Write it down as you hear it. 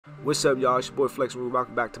What's up, y'all? It's your boy Flexxinruee.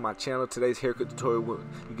 Welcome back to my channel. Today's haircut tutorial.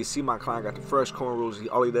 You can see my client got the fresh cornrows.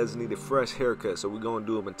 All he does is need a fresh haircut. So we're gonna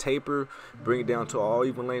do him a taper, bring it down to all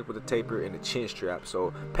even length with a taper and a chin strap.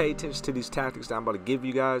 So pay attention to these tactics that I'm about to give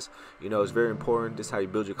you guys. You know, it's very important. This is how you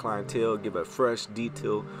build your clientele. Give a fresh,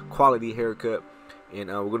 detailed, quality haircut. And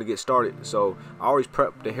we're gonna get started. So I always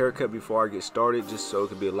prep the haircut before I get started, just so it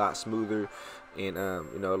can be a lot smoother and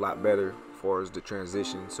you know, a lot better as far as the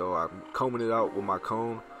transition. So I'm combing it out with my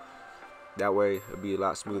comb. That way it'll be a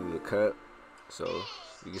lot smoother to cut. So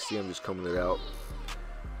you can see I'm just combing it out,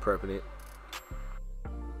 prepping it.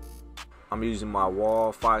 I'm using my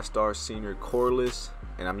Wall 5-star senior cordless,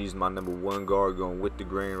 and I'm using my #1 guard going with the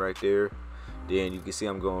grain right there. Then you can see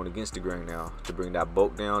I'm going against the grain now to bring that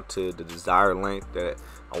bulk down to the desired length that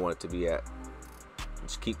I want it to be at.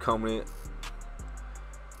 Just keep combing it,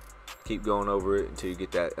 keep going over it until you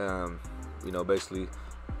get that you know, basically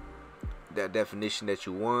that definition that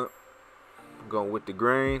you want. Going with the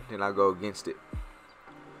grain, then I go against it.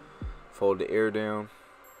 Fold the air down.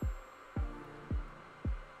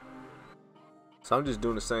 So I'm just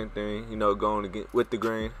doing the same thing, you know, going with the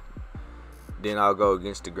grain, then I'll go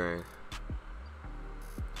against the grain.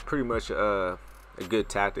 Pretty much a good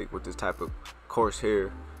tactic with this type of coarse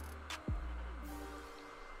hair.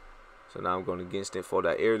 So now I'm going against it, fold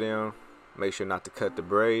that air down, make sure not to cut the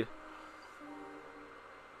braid.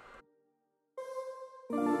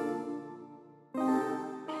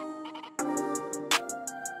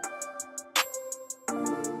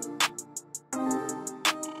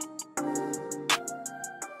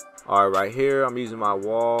 Alright, right here I'm using my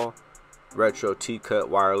Wall Retro T-Cut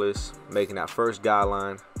wireless, making that first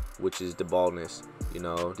guideline, which is the baldness. You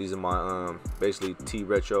know, these are my basically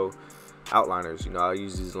T-Retro outliners. You know, I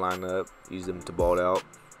use these to line up, use them to bald out.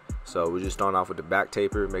 So we're just starting off with the back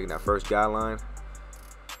taper, making that first guideline,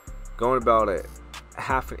 going about a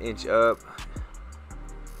 ½ inch up,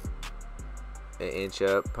 an inch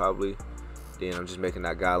up probably. Then I'm just making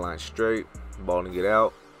that guideline straight, balding it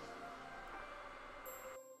out.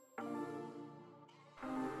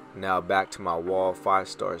 Now back to my Wall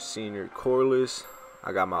 5-star senior cordless.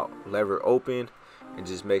 I got my lever open and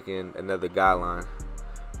just making another guideline.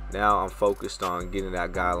 Now I'm focused on getting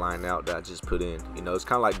that guideline out that I just put in. You know, it's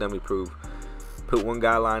kind of like dummy proof. Put one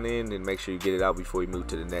guideline in and make sure you get it out before you move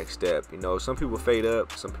to the next step. You know, some people fade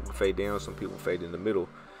up, some people fade down, some people fade in the middle,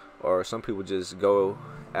 or some people just go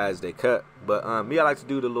as they cut. But me, I like to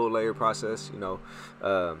do the little layer process, you know,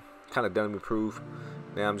 kind of dummy proof.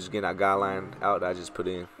 Now I'm just getting that guideline out that I just put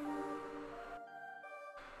in.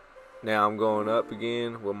 Now I'm going up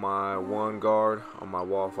again with my 1 guard on my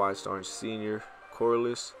Wall 5-star senior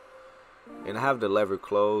cordless, and I have the lever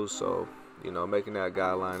closed, so you know, making that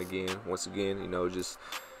guideline again. Once again, you know, just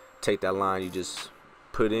take that line you just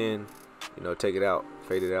put in, you know, take it out,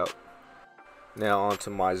 fade it out. Now onto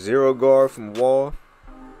my 0 guard from Wall,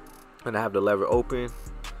 and I have the lever open,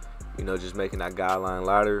 you know, just making that guideline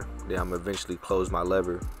lighter. Then I'm eventually close my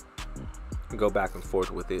lever and go back and forth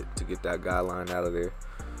with it to get that guideline out of there.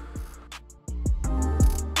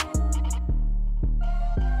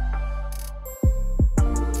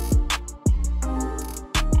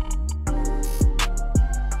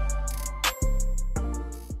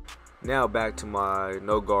 Now back to my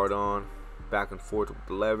no guard on, back and forth with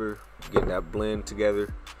the lever, getting that blend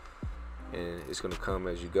together, and it's gonna come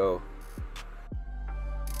as you go.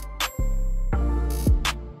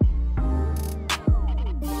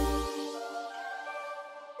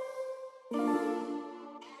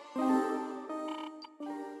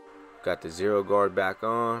 Got the 0 guard back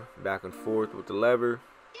on, back and forth with the lever,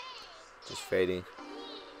 just fading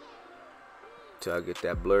till I get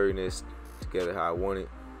that blurriness together how I want it.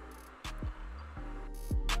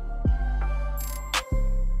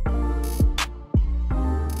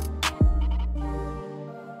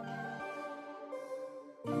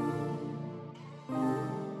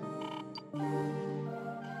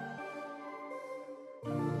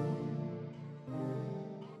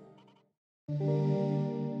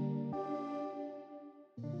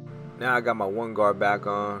 Now I got my 1 guard back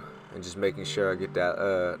on and just making sure I get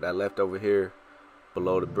that that leftover hair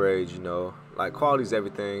below the braids. You know, like, quality is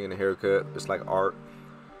everything in a haircut. It's like art.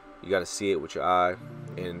 You got to see it with your eye,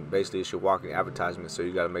 and basically it's your walking advertisement. So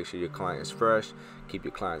you got to make sure your client is fresh, keep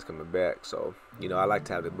your clients coming back. So you know, I like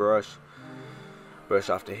to have the brush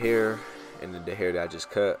off the hair, and then the hair that I just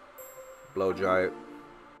cut, blow dry it.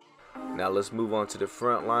 Now let's move on to the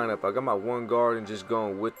front lineup. I got my 1 guard and just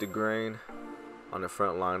going with the grain on the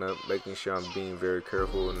front lineup, making sure I'm being very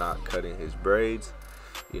careful and not cutting his braids.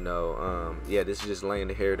 You know, yeah, this is just laying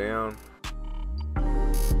the hair down.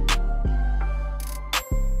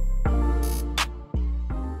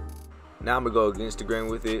 Now I'm gonna go against the grain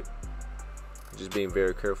with it, just being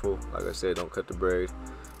very careful. Like I said, don't cut the braid.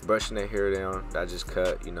 Brushing that hair down that I just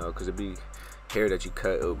cut, you know, because it'd be hair that you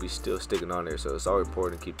cut, it'll be still sticking on there. So it's always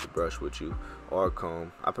important to keep the brush with you, or a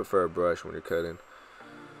comb. I prefer a brush when you're cutting.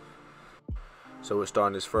 So we're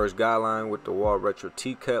starting this first guideline with the wall retro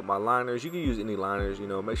T-cut. My liners, you can use any liners, you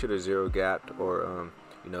know, make sure they're zero gapped or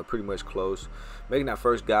you know, pretty much close. Making that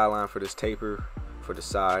first guideline for this taper for the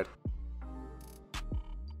side.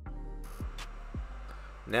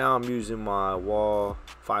 Now I'm using my wall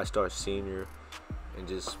 5-star senior and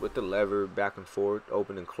just with the lever back and forth,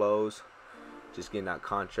 open and close, just getting that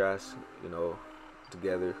contrast, you know,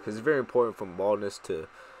 together, because it's very important from baldness to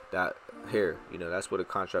that hair, you know, that's where the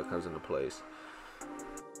contrast comes into place.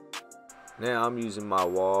 Now I'm using my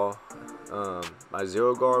wall, my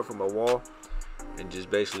zero guard for my wall, and just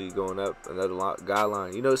basically going up another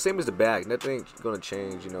guideline. You know, same as the back, nothing's gonna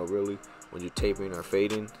change, you know, really, when you're tapering or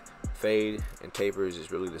fading. Fade and taper is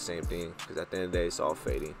just really the same thing, because at the end of the day it's all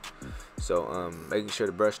fading. So making sure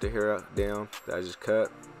to brush the hair down that I just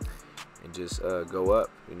cut and just go up,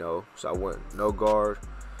 you know. So I went no guard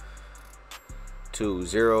to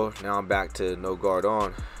 0, now I'm back to no guard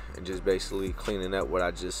on, and just basically cleaning up what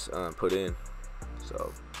I just put in.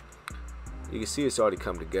 So you can see it's already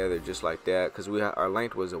come together just like that, because our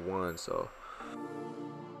length was a 1. So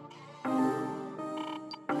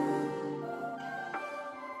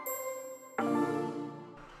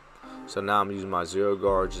now I'm using my zero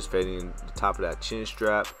guard, just fading the top of that chin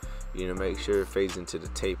strap, you know, make sure it fades into the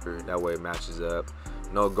taper, that way it matches up.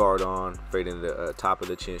 No guard on, fading the top of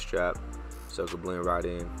the chin strap so it can blend right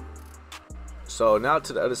in. So now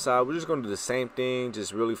to the other side, we're just going to do the same thing,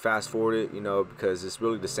 just really fast forward it, you know, because it's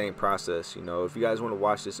really the same process. You know, if you guys want to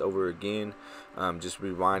watch this over again, just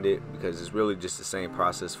rewind it, because it's really just the same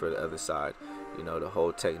process for the other side. You know, the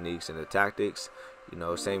whole techniques and the tactics, you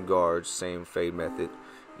know, same guards, same fade method.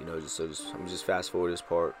 You know, I'm just fast forward this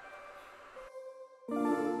part.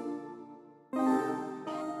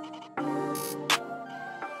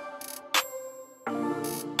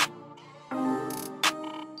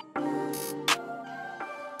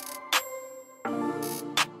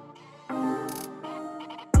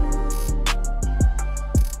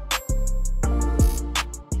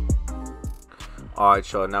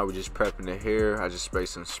 Alright y'all, now we're just prepping the hair. I just sprayed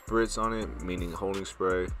some spritz on it, meaning holding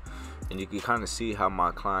spray. And you can kind of see how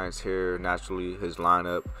my client's hair naturally, his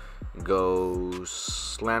lineup goes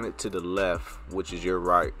slanted to the left, which is your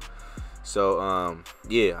right. So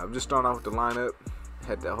yeah, I'm just starting off with the lineup.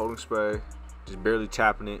 Had that holding spray, just barely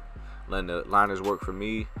tapping it, letting the liners work for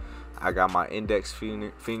me. I got my index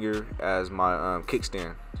finger as my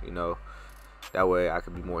kickstand, you know, that way I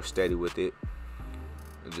can be more steady with it.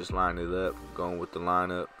 And just line it up, going with the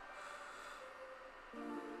lineup.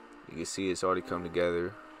 You can see it's already come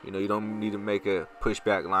together. You know, you don't need to make a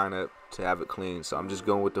pushback lineup to have it clean. So I'm just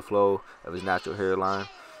going with the flow of his natural hairline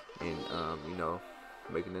and, you know,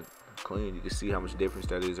 making it clean. You can see how much difference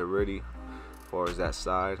that is already as far as that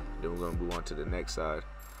side. Then we're going to move on to the next side.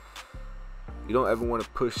 You don't ever want to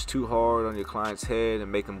push too hard on your client's head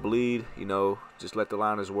and make them bleed. You know, just let the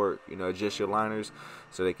liners work. You know, adjust your liners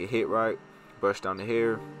so they can hit right. Brush down the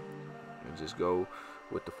hair and just go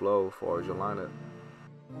with the flow as far as your lineup.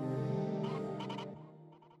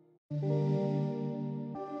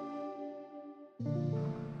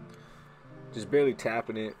 Just barely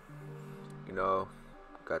tapping it, you know,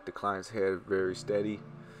 got the client's head very steady.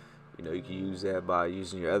 You know, you can use that by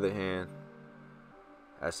using your other hand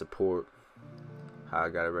as support. How I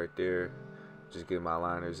got it right there, just getting my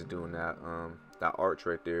liners and doing that that arch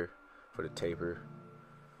right there for the taper.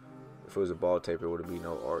 If it was a ball taper, it would be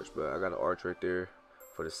no arch, but I got an arch right there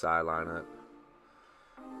for the side lineup.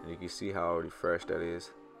 And you can see how already fresh that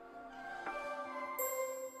is.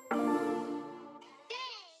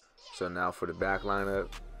 So now for the back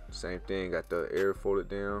lineup, same thing, got the air folded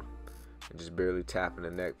down and just barely tapping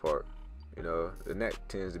the neck part. You know, the neck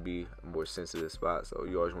tends to be a more sensitive spot, so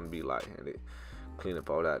you always want to be light-handed. Clean up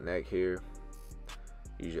all that neck hair.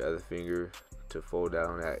 Use your other finger to fold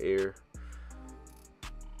down that air.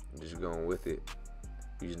 Just going with it,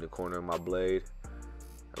 using the corner of my blade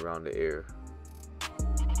around the air.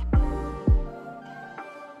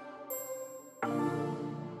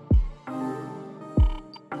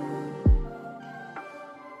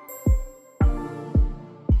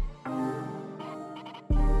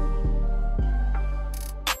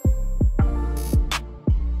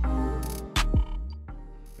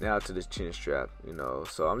 Now to this chin strap, you know,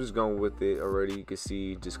 so I'm just going with it already. You can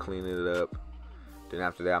see, just cleaning it up. Then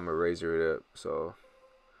after that, I'm gonna razor it up. So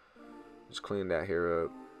just clean that hair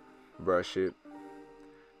up, brush it,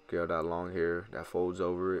 get all that long hair that folds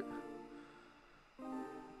over it.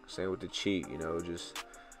 Same with the cheek, you know, just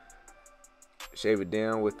shave it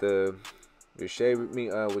down with the with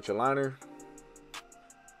your liner.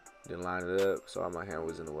 Then line it up. Sorry, my hand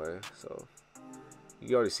was in the way. So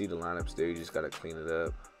you already see the lineups there. You just gotta clean it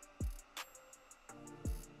up.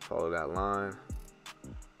 Follow that line.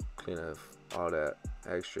 Clean up all that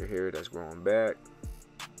extra hair that's growing back.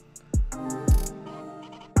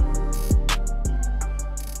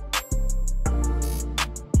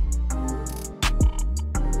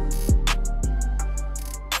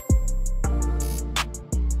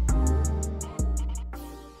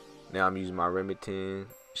 Now I'm using my Remington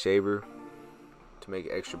shaver to make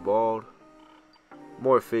it extra bald,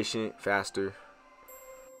 more efficient, faster.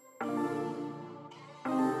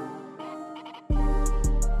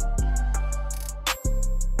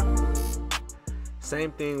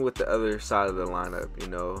 Same thing with the other side of the lineup, you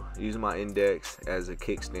know, using my index as a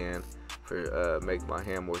kickstand for make my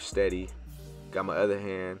hand more steady. Got my other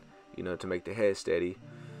hand, you know, to make the head steady.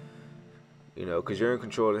 You know, because you're in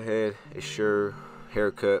control of the head. It's your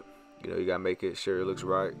haircut. You know, you gotta make it sure it looks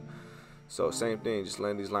right. So same thing, just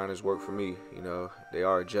letting these liners work for me. You know, they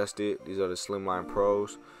are adjusted. These are the Slimline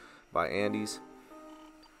Pros by Andy's.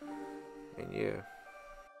 And yeah.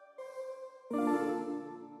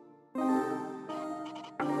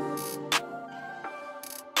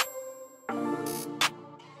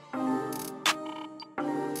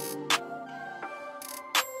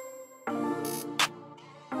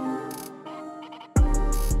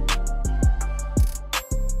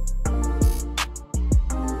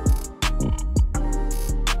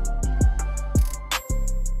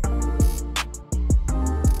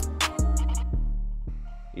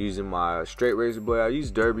 Using my straight razor blade, I use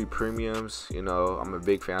Derby Premiums. You know, I'm a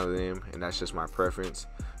big fan of them, and that's just my preference.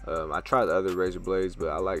 I tried the other razor blades, but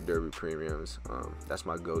I like Derby Premiums. That's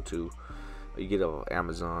my go-to. You get it on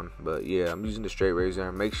Amazon, but yeah, I'm using the straight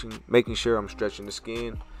razor, making sure I'm stretching the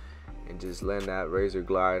skin and just letting that razor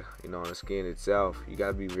glide, you know, on the skin itself. You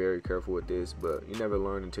gotta be very careful with this, but you never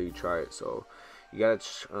learn until you try it. So you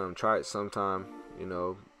gotta try it sometime. You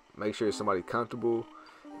know, make sure it's somebody comfortable.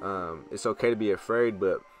 It's okay to be afraid,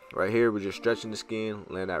 but right here we're just stretching the skin,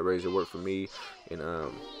 letting that razor work for me. And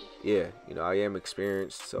yeah, you know, I am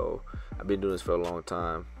experienced, so I've been doing this for a long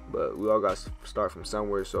time, but we all got to start from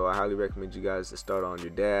somewhere. So I highly recommend you guys to start on your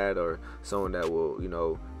dad or someone that will, you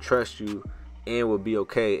know, trust you and will be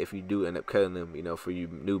okay if you do end up cutting them, you know, for you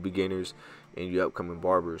new beginners and you upcoming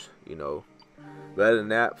barbers, you know. But other than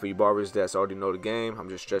that, for you barbers that's already know the game, I'm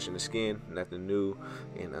just stretching the skin, nothing new.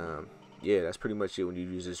 And yeah, that's pretty much it when you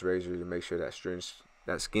use this razor, to make sure that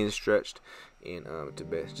skin's stretched. And to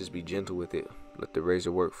best, just be gentle with it. Let the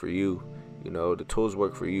razor work for you. You know, the tools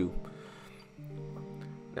work for you.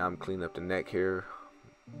 Now I'm cleaning up the neck hair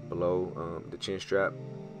below the chin strap.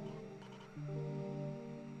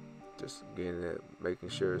 Just getting it, making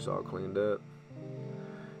sure it's all cleaned up.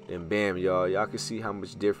 And bam, y'all can see how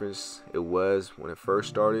much difference it was when it first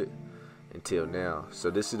started until now.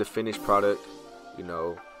 So this is the finished product. You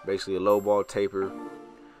know, basically a low ball taper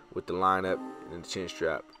with the lineup and the chin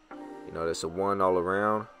strap. You know, that's a one all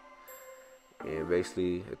around, and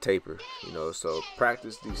basically a taper. You know, so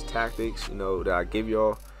practice these tactics, you know, that I give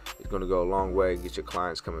y'all. It's gonna go a long way and get your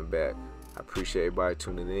clients coming back. I appreciate everybody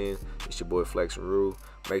tuning in. It's your boy Flexxinruee.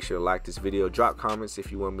 Make sure to like this video. Drop comments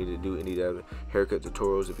if you want me to do any other haircut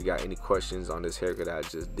tutorials. If you got any questions on this haircut that I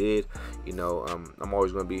just did, you know, I'm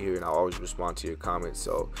always going to be here and I'll always respond to your comments.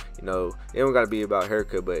 So, you know, it don't got to be about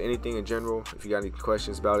haircut, but anything in general, if you got any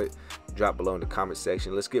questions about it, drop below in the comment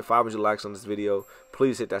section. Let's get 500 likes on this video.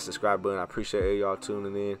 Please hit that subscribe button. I appreciate y'all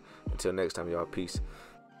tuning in. Until next time, y'all, peace.